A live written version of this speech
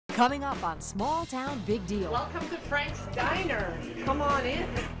Coming up on Small Town Big Deal. Welcome to Frank's Diner. Come on in.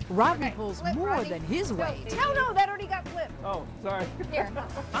 Rodney pulls more than his weight. No, that already got flipped. Oh, sorry. Here.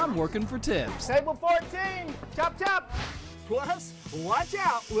 I'm working for tips. Table 14. Chop, chop. Plus, watch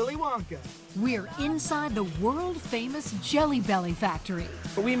out, Willy Wonka. We're inside the world-famous Jelly Belly factory.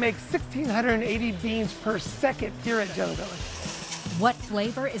 We make 1,680 beans per second here at Jelly Belly. What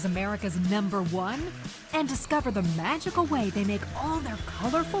flavor is America's #1? And discover the magical way they make all their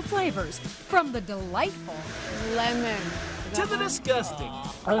colorful flavors, from the delightful Lemon. To the disgusting.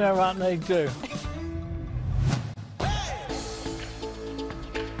 I got rotten egg too.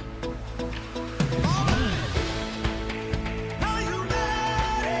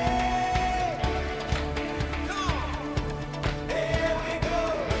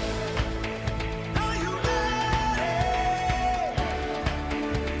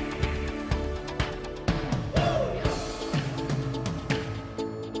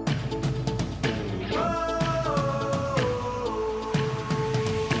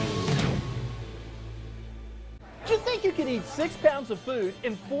 You could eat 6 pounds of food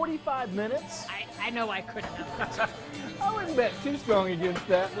in 45 minutes? I know I couldn't have. I wouldn't bet too strong against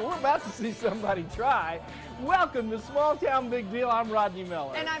that, but we're about to see somebody try. Welcome to Small Town Big Deal. I'm Rodney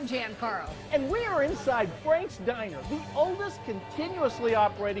Miller. And I'm Jann Carl. And we are inside Frank's Diner, the oldest continuously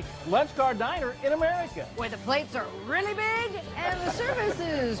operating lunch car diner in America. Where the plates are really big and the service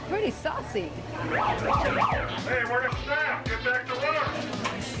is pretty saucy. Hey, where the staff? Get back to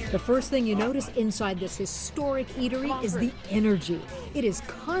work. The first thing you notice inside this historic eatery is the energy. It is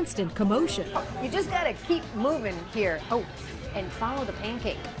constant commotion. You just gotta keep moving here. Oh, and follow the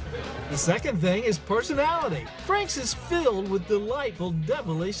pancake. The second thing is personality. Frank's is filled with delightful,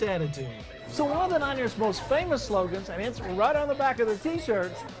 devilish attitude. So one of the diner's most famous slogans, and it's right on the back of the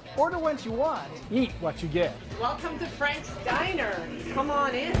t-shirts, order what you want, eat what you get. Welcome to Frank's Diner. Come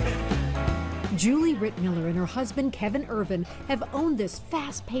on in. Julie Rittmiller and her husband Kevin Irvin have owned this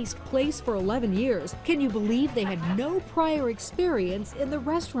fast-paced place for 11 years. Can you believe they had no prior experience in the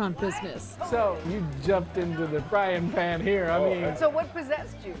restaurant business? So you jumped into the frying pan here. I mean, So what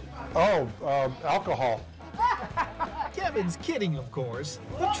possessed you? Alcohol. Kevin's kidding, of course.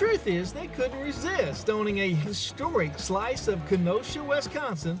 The truth is they couldn't resist owning a historic slice of Kenosha,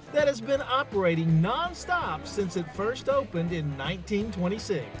 Wisconsin that has been operating non-stop since it first opened in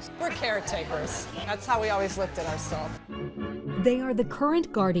 1926. We're caretakers. That's how we always looked at ourselves. They are the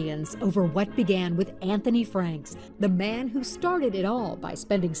current guardians over what began with Anthony Franks, the man who started it all by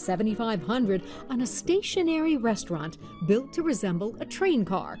spending $7,500 on a stationary restaurant built to resemble a train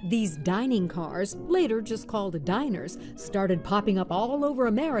car. These dining cars, later just called diners, started popping up all over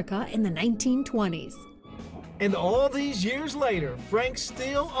America in the 1920s. And all these years later, Frank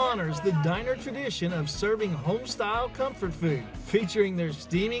still honors the diner tradition of serving home-style comfort food, featuring their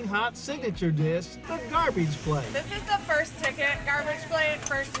steaming hot signature dish, the garbage plate. This is the first ticket, garbage plate,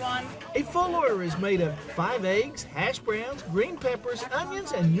 first one. A full order is made of 5 eggs, hash browns, green peppers,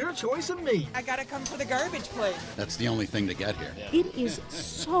 onions, and your choice of meat. I gotta come for the garbage plate. That's the only thing to get here. It is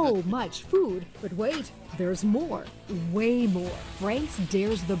so much food, but wait, there's more, way more. Frank's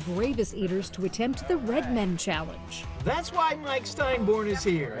dares the bravest eaters to attempt the Red Men Challenge. That's why Mike Steinborn is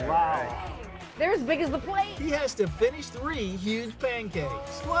here. wow. They're as big as the plate. He has to finish 3 huge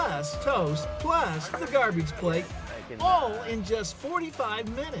pancakes, plus toast, plus the garbage plate, all in just 45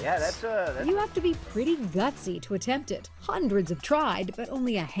 minutes. Yeah, that's You have to be pretty gutsy to attempt it. Hundreds have tried, but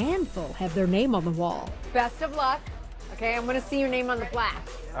only a handful have their name on the wall. Best of luck. Okay, I'm gonna see your name on the plaque.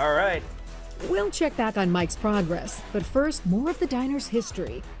 all right. We'll check back on Mike's progress, but first, more of the diner's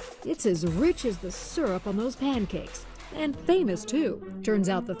history. It's as rich as the syrup on those pancakes, and famous too. Turns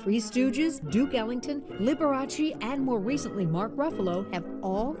out the Three Stooges, Duke Ellington, Liberace, and more recently Mark Ruffalo have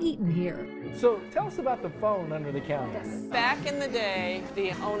all eaten here. So tell us about the phone under the counter. Back in the day,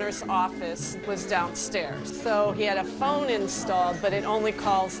 the owner's office was downstairs. So he had a phone installed, but it only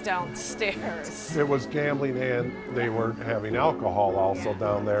calls downstairs. It was gambling and they were having alcohol also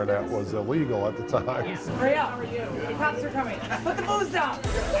down there that was illegal at the time. Hurry up. The cops are coming. Put the booze down.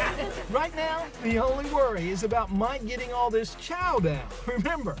 Right now, the only worry is about Mike getting all this chow down.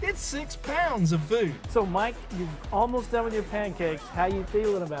 Remember, it's 6 pounds of food. So Mike, you're almost done with your pancakes. How you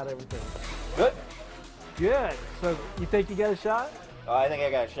feeling about everything? Good. Good. So you think you got a shot? Oh, I think I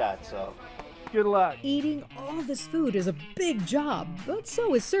got a shot, so. Good luck. Eating all this food is a big job, but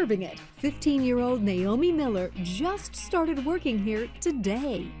so is serving it. 15-year-old Naomi Miller just started working here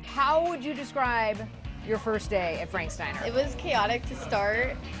today. How would you describe your first day at Frank's Diner? It was chaotic to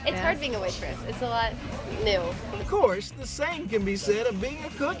start. It's hard being a waitress. It's a lot new. Of course, the same can be said of being a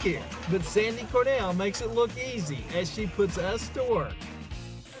cook here, but Sandy Cornell makes it look easy as she puts us to work.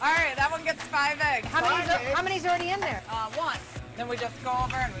 All right, that one gets 5 eggs. How many's already in there? One. Then we just go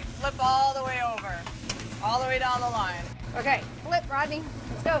over and we flip all the way over. All the way down the line. Okay, flip, Rodney.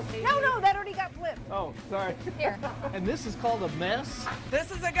 Let's go. No, that already got flipped. Oh, sorry. Here. And this is called a mess?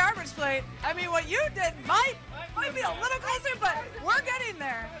 This is a garbage plate. I mean, what you did might be a little closer, but we're getting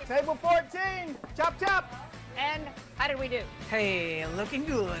there. Table 14, chop, chop. And how did we do? Hey, looking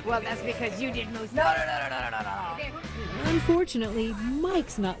good. Well, that's because you did most. No. Unfortunately,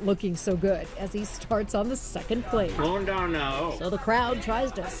 Mike's not looking so good as he starts on the second plate. Going down now. So the crowd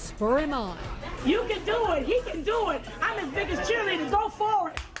tries to spur him on. You can do it. He can do it. I'm his biggest cheerleader. Go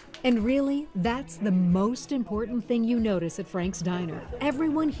forward. And really, that's the most important thing you notice at Frank's Diner.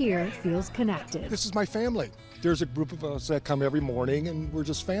 Everyone here feels connected. This is my family. There's a group of us that come every morning, and we're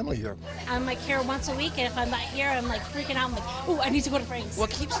just family here. I'm like here once a week, and if I'm not here, I'm like freaking out. I'm like, oh, I need to go to Frank's. What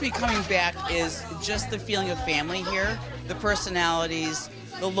keeps me coming back is just the feeling of family here, the personalities,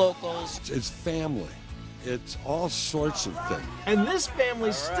 the locals. It's family. It's all sorts of things. And this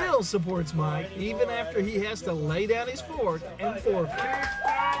family still supports Mike, even after he has to lay down his fork and forfeit.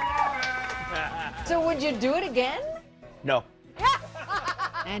 So would you do it again? No.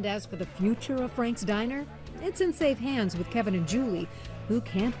 And as for the future of Frank's Diner, it's in safe hands with Kevin and Julie, who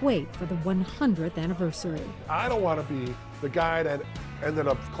can't wait for the 100th anniversary. I don't want to be the guy that ended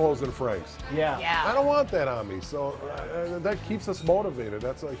up closing Frank's. Yeah. I don't want that on me, so that keeps us motivated.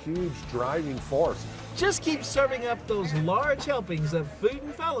 That's a huge driving force. Just keep serving up those large helpings of food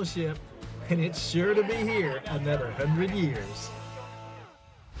and fellowship, and it's sure to be here another 100 years.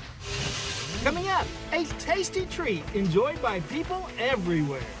 Coming up, a tasty treat enjoyed by people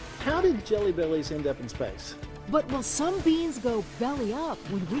everywhere. How did Jelly Bellies end up in space? But will some beans go belly up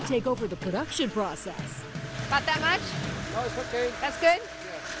when we take over the production process? About that much? No, it's okay. That's good?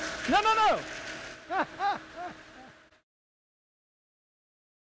 No.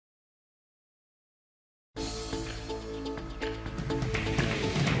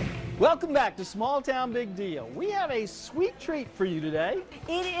 Welcome back to Small Town Big Deal. We have a sweet treat for you today.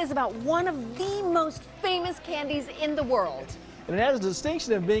 It is about one of the most famous candies in the world. And it has the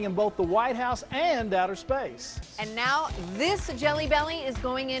distinction of being in both the White House and outer space. And now this Jelly Belly is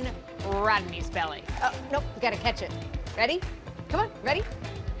going in Rodney's belly. Oh, nope, we gotta catch it. Ready? Come on, ready?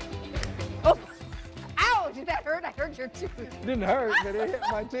 Oh, ow, did that hurt? I hurt your tooth. It didn't hurt, but it hit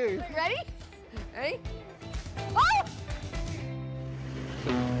my tooth. Ready? Ready? Oh!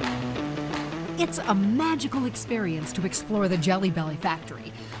 It's a magical experience to explore the Jelly Belly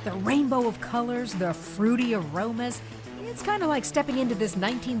factory. The rainbow of colors, the fruity aromas. It's kind of like stepping into this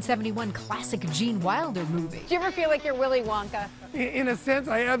 1971 classic Gene Wilder movie. Do you ever feel like you're Willy Wonka? In a sense,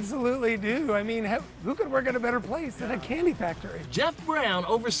 I absolutely do. I mean, who could work at a better place than a candy factory? Jeff Brown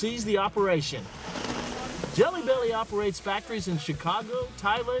oversees the operation. Jelly Belly operates factories in Chicago,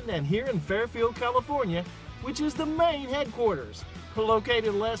 Thailand, and here in Fairfield, California, which is the main headquarters,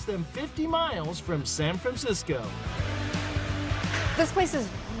 located less than 50 miles from San Francisco. This place is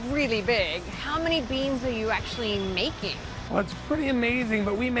really big. How many beans are you actually making? Well, it's pretty amazing,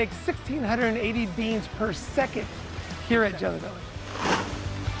 but we make 1,680 beans per second here at Jelly Belly.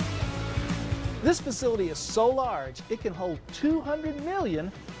 This facility is so large, it can hold 200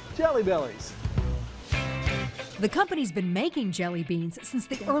 million Jelly Bellies. The company's been making jelly beans since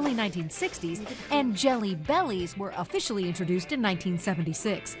the early 1960s, and Jelly Bellies were officially introduced in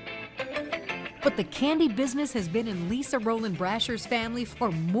 1976. But the candy business has been in Lisa Rowland Brasher's family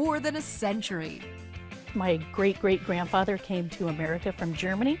for more than a century. My great-great-grandfather came to America from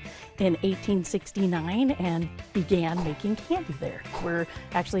Germany in 1869 and began making candy there. We're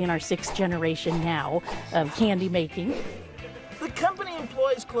actually in our 6th generation now of candy making. The company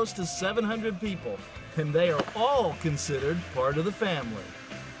employs close to 700 people, and they are all considered part of the family.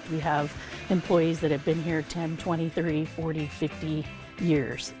 We have employees that have been here 10, 20, 30, 40, 50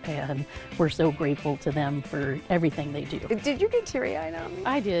 years, and we're so grateful to them for everything they do. Did you get teary-eyed on me?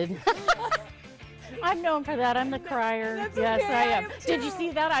 I did. I'm known for that. I'm the crier. That's yes, okay, I am. too. Did you see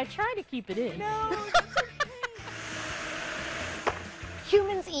that? I try to keep it in. No, that's okay.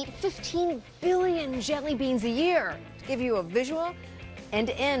 Humans eat 15 billion jelly beans a year. To give you a visual, end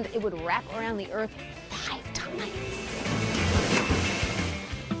to end, it would wrap around the earth 5 times.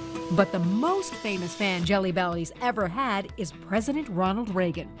 But the most famous fan Jelly Bellies ever had is President Ronald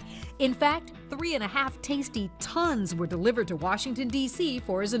Reagan. In fact, 3.5 tasty tons were delivered to Washington, D.C.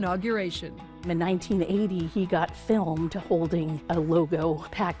 for his inauguration. In 1980, he got filmed holding a logo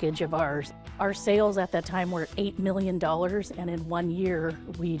package of ours. Our sales at that time were $8 million, and in 1 year,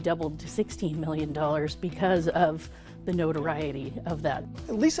 we doubled to $16 million because of the notoriety of that.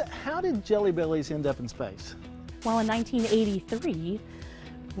 Lisa, how did Jelly Bellies end up in space? Well, in 1983,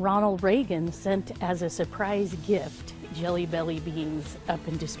 Ronald Reagan sent as a surprise gift Jelly Belly beans up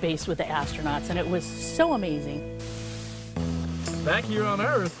into space with the astronauts, and it was so amazing. Back here on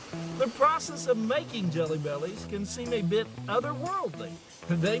Earth, the process of making Jelly Bellies can seem a bit otherworldly.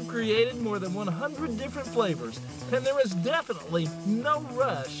 They've created more than 100 different flavors, and there is definitely no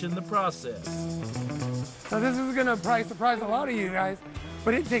rush in the process. So this is gonna probably surprise a lot of you guys,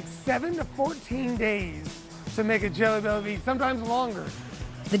 but it takes 7 to 14 days to make a Jelly Belly bean, sometimes longer.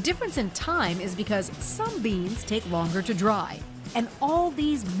 The difference in time is because some beans take longer to dry, and all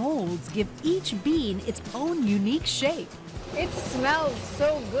these molds give each bean its own unique shape. It smells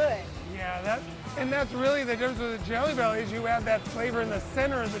so good. Yeah, that's really the difference with the Jelly Bellies. You add that flavor in the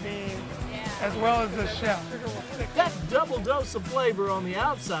center of the bean, as well as the shell. That double dose of flavor on the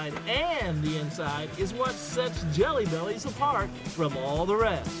outside and the inside is what sets Jelly Bellies apart from all the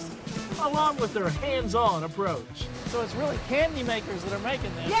rest, along with their hands-on approach. So it's really candy makers that are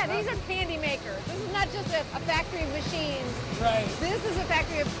making this. Yeah, these are candy makers. This is not just a factory of machines. Right. This is a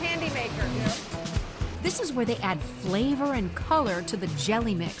factory of candy makers. Yep. This is where they add flavor and color to the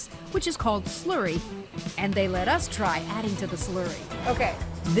jelly mix, which is called slurry, and they let us try adding to the slurry. Okay.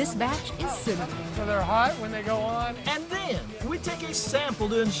 This batch is cinnamon. So they're hot when they go on. And then we take a sample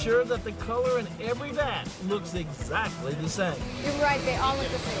to ensure that the color in every batch looks exactly the same. You're right, they all look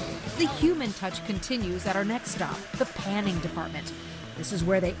the same. The human touch continues at our next stop, the panning department. This is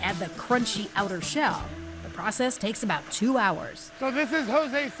where they add the crunchy outer shell. The process takes about 2 hours. So this is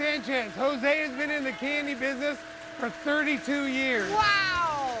Jose Sanchez. Jose has been in the candy business for 32 years.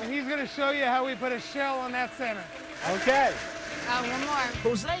 Wow! And he's gonna show you how we put a shell on that center. Okay. One more.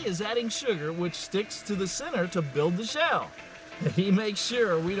 Jose is adding sugar, which sticks to the center to build the shell. He makes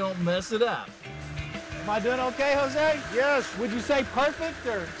sure we don't mess it up. Am I doing okay, Jose? Yes. Would you say perfect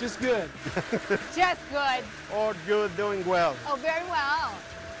or just good? Just good. Or good, doing well. Oh, very well.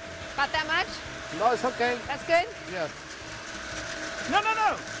 About that much? No, it's okay. That's good? Yes.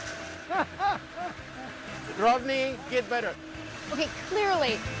 No. Rodney, get better. Okay,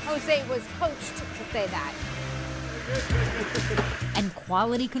 clearly Jose was coached to say that. And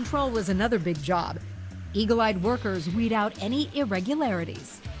quality control is another big job. Eagle-eyed workers weed out any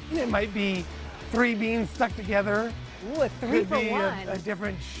irregularities. It might be 3 beans stuck together. Ooh, a 3 for 1. A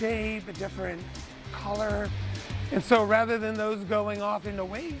different shape, a different color. And so rather than those going off into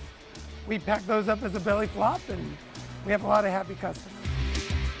waste, we pack those up as a belly flop, and we have a lot of happy customers.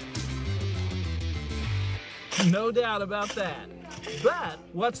 No doubt about that. But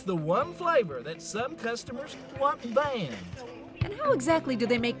what's the one flavor that some customers want banned? And how exactly do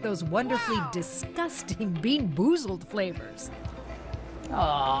they make those wonderfully disgusting Bean Boozled flavors?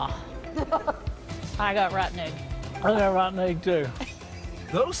 Aw. I got rotten egg. I got rotten egg too.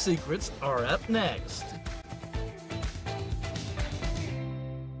 Those secrets are up next.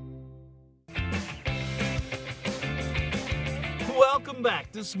 Welcome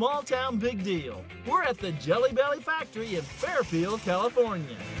back to Small Town Big Deal. We're at the Jelly Belly factory in Fairfield,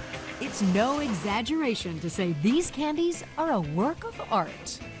 California. It's no exaggeration to say these candies are a work of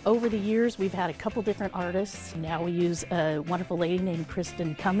art. Over the years, we've had a couple different artists. Now we use a wonderful lady named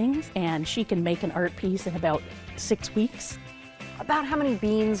Kristen Cummings, and she can make an art piece in about 6 weeks. About how many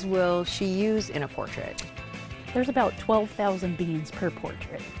beans will she use in a portrait? There's about 12,000 beans per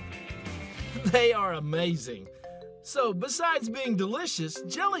portrait. They are amazing. So besides being delicious,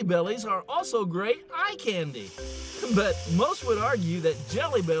 Jelly Bellies are also great eye candy. But most would argue that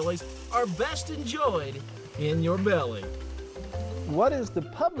Jelly Bellies are best enjoyed in your belly. What is the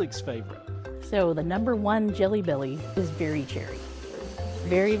public's favorite? So the #1 Jelly Belly is Very Cherry.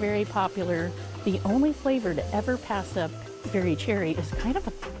 Very, very popular. The only flavor to ever pass up Very Cherry is kind of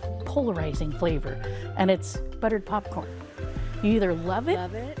a polarizing flavor, and it's buttered popcorn. You either love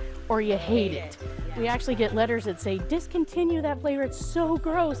it or you hate it. We actually get letters that say, discontinue that flavor, it's so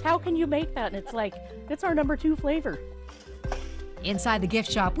gross, how can you make that? And it's like, it's our #2 flavor. Inside the gift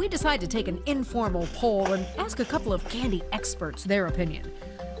shop, we decide to take an informal poll and ask a couple of candy experts their opinion.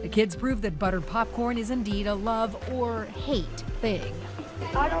 The kids prove that buttered popcorn is indeed a love or hate thing.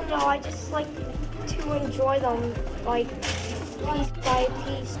 I don't know, I just like to enjoy them, like, piece by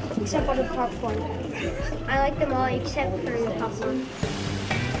piece, except buttered popcorn. I like them all except for the popcorn.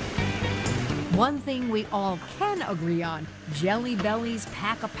 One thing we all can agree on, Jelly Bellies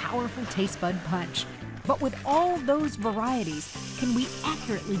pack a powerful taste bud punch. But with all those varieties, can we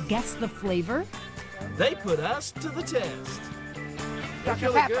accurately guess the flavor? They put us to the test. That's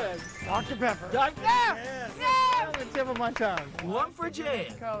really good. Dr. Pepper. Yes. On the tip of my tongue. One for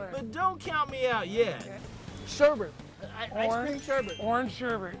Jan, but don't count me out yet. Sherbet. Ice cream sherbet. Orange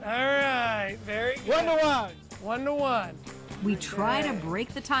sherbet. All right, very good. 1 to 1. 1 to 1. We try to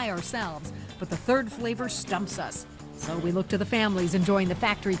break the tie ourselves, but the third flavor stumps us. So we look to the families enjoying the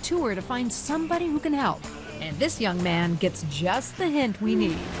factory tour to find somebody who can help. And this young man gets just the hint we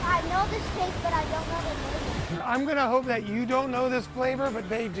need. I know this taste, but I don't know the name. I'm gonna hope that you don't know this flavor, but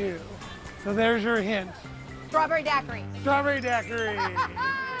they do. So there's your hint. Strawberry daiquiri. Strawberry daiquiri.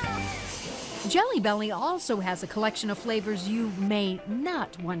 Jelly Belly also has a collection of flavors you may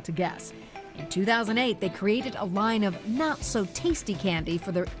not want to guess. In 2008, they created a line of not-so-tasty candy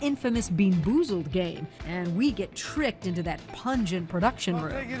for their infamous Bean Boozled game, and we get tricked into that pungent production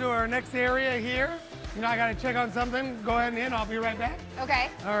room. I'll take you to our next area here. You know, I gotta check on something. Go ahead and in, I'll be right back. Okay.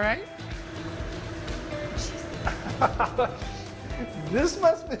 All right. This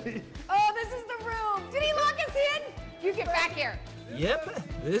must be. Oh, this is the room. Did he lock us in? You get back here. Yep,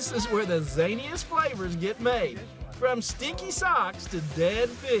 this is where the zaniest flavors get made. From stinky socks to dead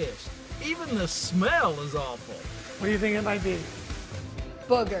fish. Even the smell is awful. What do you think it might be?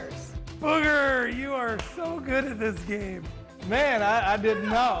 Boogers. Booger, you are so good at this game. Man, I didn't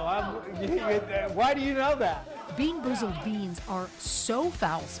know. Why do you know that? Bean Boozled beans are so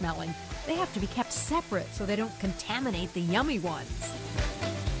foul-smelling, they have to be kept separate so they don't contaminate the yummy ones.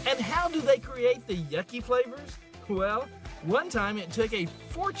 And how do they create the yucky flavors? Well, one time it took a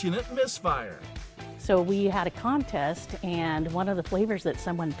fortunate misfire. So we had a contest, and one of the flavors that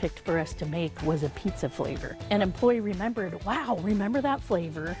someone picked for us to make was a pizza flavor. An employee remembered, wow, remember that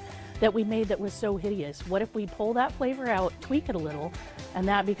flavor that we made that was so hideous? What if we pull that flavor out, tweak it a little, and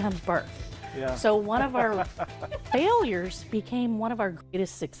that becomes barf? Yeah. So one of our failures became one of our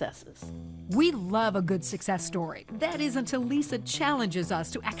greatest successes. We love a good success story. That is until Lisa challenges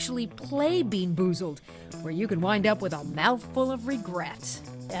us to actually play Bean Boozled, where you can wind up with a mouthful of regret.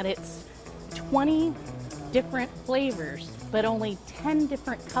 And it's 20 different flavors, but only 10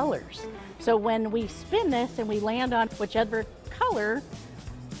 different colors. So when we spin this and we land on whichever color,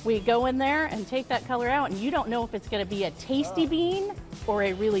 we go in there and take that color out, and you don't know if it's going to be a tasty bean or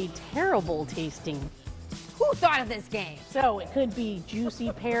a really terrible tasting. Who thought of this game? So it could be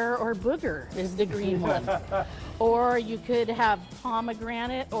juicy pear or booger is the green one. Or you could have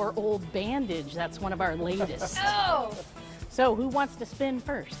pomegranate or old bandage. That's one of our latest. Oh! So who wants to spin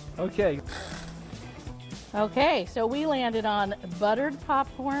first? Okay. Okay, so we landed on buttered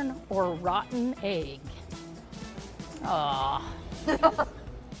popcorn or rotten egg. Aw.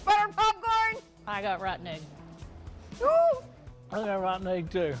 Buttered popcorn? I got rotten egg. Ooh! I got rotten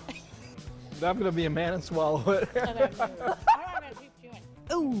egg too. I'm gonna be a man and swallow it.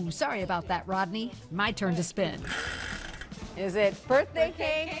 Ooh, sorry about that, Rodney. My turn to spin. Is it birthday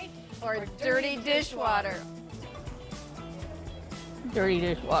cake or dirty dishwater? Dirty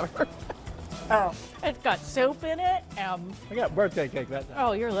dishwater. Oh. It's got soap in it. I got birthday cake that time.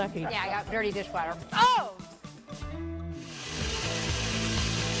 Oh, you're lucky. Yeah, I got dirty dishwater. Oh!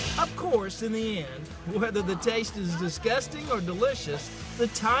 Of course, in the end, whether the taste is disgusting or delicious, the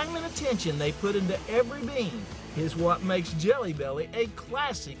time and attention they put into every bean is what makes Jelly Belly a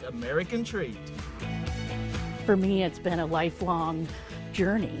classic American treat. For me, it's been a lifelong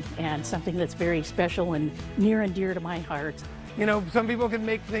journey and something that's very special and near and dear to my heart. You know, some people can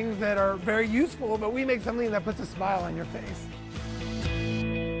make things that are very useful, but we make something that puts a smile on your face.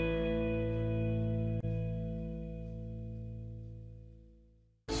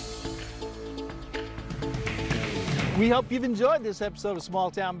 We hope you've enjoyed this episode of Small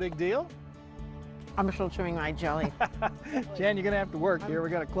Town Big Deal. I'm still chewing my jelly. Jan, you're gonna have to work here. We're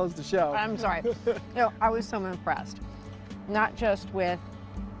gonna close the show. I'm sorry. No, I was so impressed. Not just with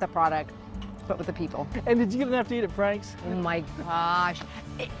the product, but with the people. And did you get enough to eat at Frank's? Oh my gosh.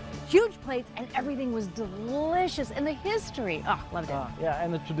 Huge plates, and everything was delicious. And the history. Oh, loved it. Yeah,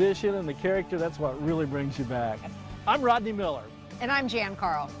 and the tradition and the character, that's what really brings you back. I'm Rodney Miller. And I'm Jann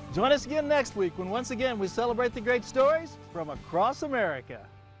Carl. Join us again next week when once again we celebrate the great stories from across America.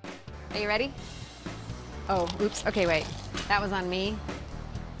 Are you ready? Oh, oops. Okay, wait. That was on me.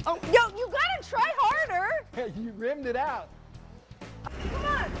 Oh, yo, you gotta try harder. You rimmed it out. Come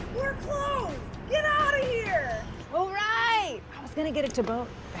on, we're closed. Get out of here. All right. I was gonna get it to both.